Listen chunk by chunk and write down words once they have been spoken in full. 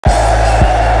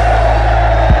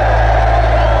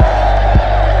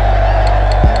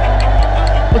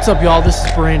What's up, y'all? This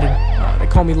is Brandon. They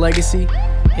call me Legacy,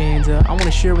 and I want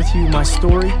to share with you my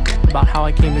story about how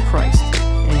I came to Christ,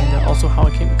 and also how I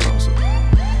came to Crossover.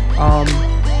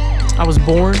 I was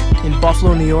born in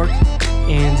Buffalo, New York,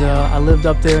 and I lived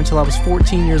up there until I was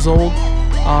 14 years old.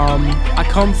 I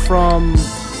come from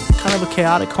kind of a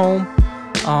chaotic home.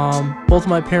 Both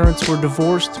my parents were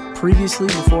divorced previously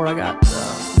before I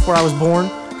was born,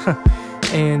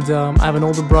 and I have an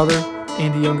older brother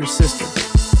and a younger sister.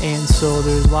 And so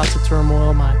there's lots of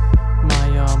turmoil. My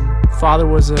father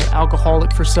was an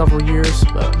alcoholic for several years,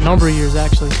 a number of years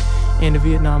actually, and a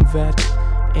Vietnam vet.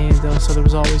 And so there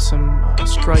was always some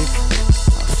strife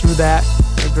through that,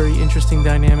 a very interesting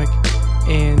dynamic.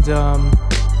 And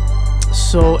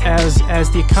so as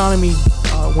the economy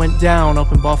went down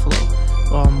up in Buffalo,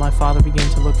 my father began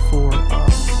to look for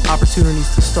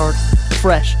opportunities to start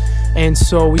fresh. And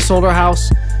so we sold our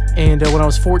house, and when I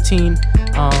was 14,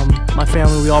 my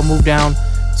family, we all moved down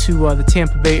to the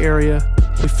Tampa Bay area.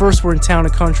 We first were in Town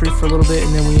and Country for a little bit,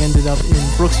 and then we ended up in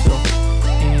Brooksville.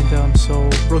 And so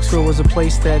Brooksville was a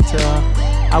place that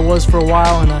I was for a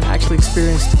while, and I actually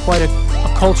experienced quite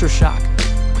a culture shock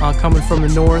coming from the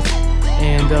north,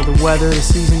 and the weather, the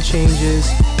season changes,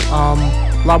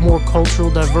 a lot more cultural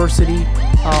diversity.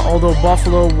 Although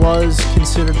Buffalo was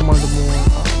considered one of the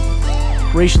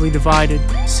more racially divided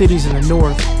cities in the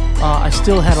north, I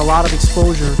still had a lot of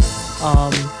exposure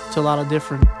to a lot of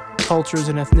different cultures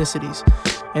and ethnicities.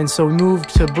 And so we moved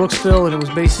to Brooksville, and it was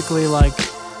basically like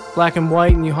black and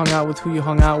white, and you hung out with who you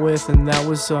hung out with, and that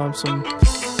was some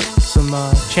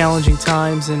challenging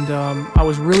times. And I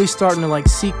was really starting to like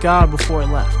seek God before I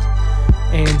left.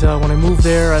 And when I moved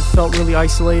there, I felt really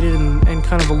isolated and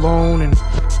kind of alone,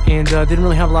 and didn't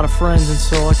really have a lot of friends. And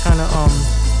so I kind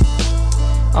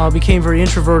of became very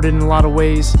introverted in a lot of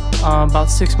ways. About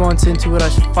 6 months into it, I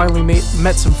finally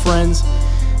met some friends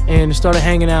and started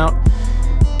hanging out.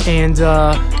 And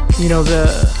you know,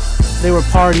 they were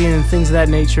partying and things of that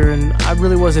nature, and I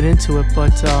really wasn't into it.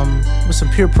 But with some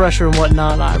peer pressure and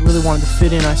whatnot, I really wanted to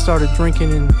fit in. I started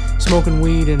drinking and smoking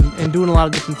weed and doing a lot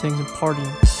of different things and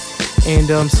partying.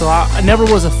 And so I never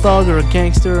was a thug or a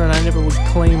gangster, and I never would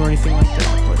claim or anything like that.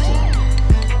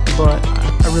 But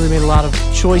I really made a lot of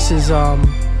choices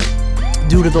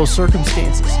due to those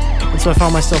circumstances. And so I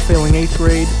found myself failing 8th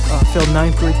grade, failed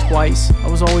 9th grade twice. I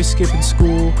was always skipping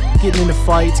school, getting into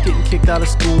fights, getting kicked out of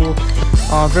school,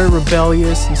 very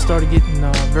rebellious, and started getting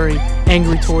very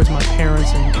angry towards my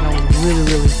parents, and I was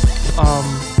really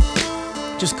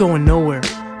just going nowhere,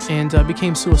 and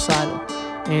became suicidal.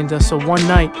 And so one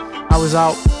night I was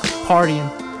out partying,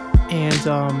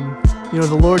 and you know,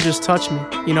 the Lord just touched me.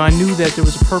 You know, I knew that there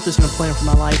was a purpose and a plan for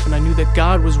my life, and I knew that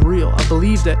God was real. I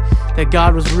believed that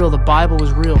God was real, the Bible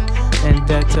was real, and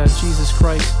that Jesus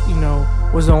Christ, you know,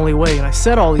 was the only way. And I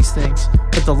said all these things,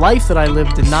 but the life that I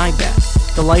lived denied that.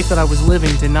 The life that I was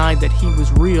living denied that He was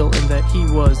real and that He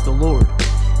was the Lord.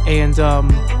 And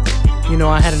you know,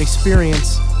 I had an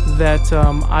experience that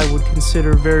I would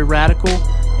consider very radical,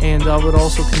 and I would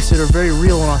also consider very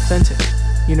real and authentic.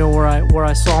 You know, where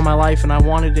I saw my life, and I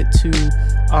wanted it to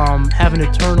have an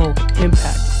eternal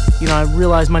impact. You know, I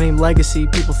realized my name Legacy,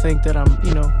 people think that I'm,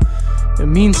 you know, it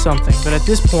means something. But at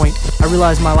this point, I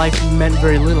realized my life meant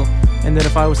very little, and that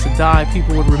if I was to die,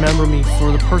 people would remember me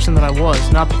for the person that I was,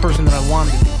 not the person that I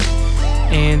wanted to be.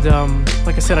 And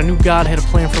like I said, I knew God had a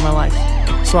plan for my life.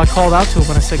 So I called out to Him,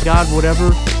 and I said, God,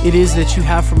 whatever it is that you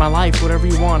have for my life, whatever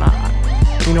you want,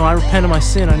 you know, I repent of my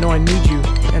sin. I know I need you,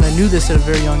 and I knew this at a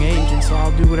very young age, and so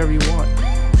I'll do whatever you want.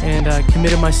 And I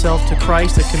committed myself to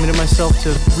Christ. I committed myself to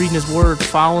reading His Word,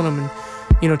 following Him, and,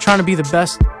 you know, trying to be the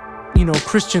best, you know,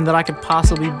 Christian that I could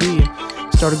possibly be.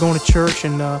 And started going to church,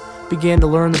 and began to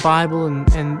learn the Bible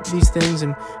and these things,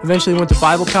 and eventually went to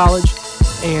Bible college,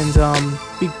 and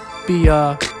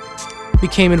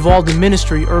became involved in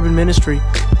ministry, urban ministry.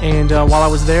 And while I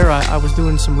was there, I was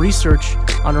doing some research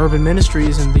on urban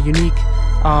ministries and the unique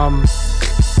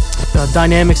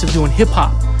dynamics of doing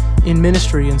hip-hop in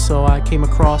ministry. And so I came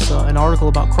across an article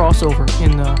about crossover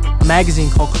in a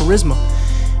magazine called Charisma,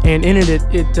 and in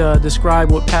it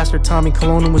described what Pastor Tommy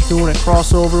Colonna was doing at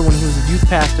Crossover when he was a youth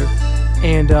pastor.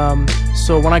 And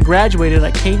so when I graduated, I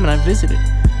came and I visited,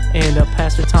 and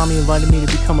Pastor Tommy invited me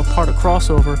to become a part of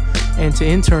Crossover and to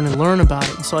intern and learn about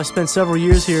it. And so I spent several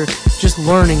years here just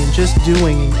learning and just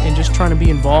doing and just trying to be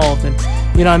involved. And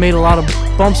you know, I made a lot of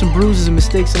bumps and bruises and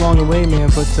mistakes along the way, man,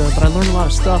 but I learned a lot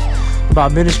of stuff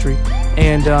about ministry.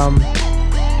 And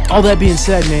all that being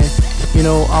said, man, You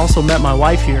know, I also met my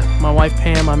wife here. My wife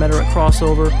Pam, I met her at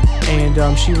Crossover,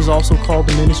 and she was also called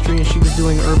to ministry, and she was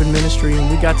doing urban ministry, and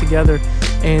we got together,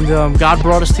 and God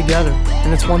brought us together.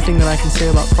 And that's one thing that I can say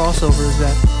about Crossover, is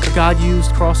that God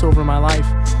used Crossover in my life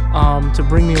to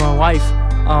bring me my wife,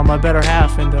 my better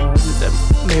half, and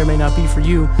that may or may not be for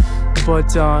you.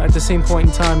 But at the same point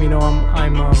in time, you know,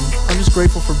 I'm just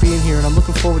grateful for being here, and I'm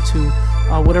looking forward to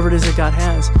whatever it is that God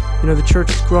has. You know, the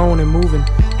church is growing and moving,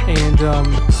 and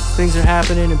things are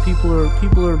happening, and people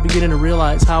are beginning to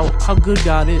realize how good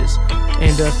God is.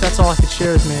 And if that's all I could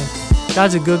share is, man,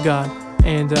 God's a good God,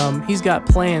 and He's got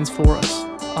plans for us,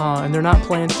 and they're not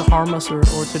plans to harm us or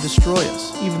to destroy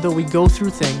us, even though we go through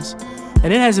things,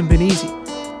 and it hasn't been easy.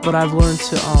 But I've learned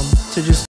to just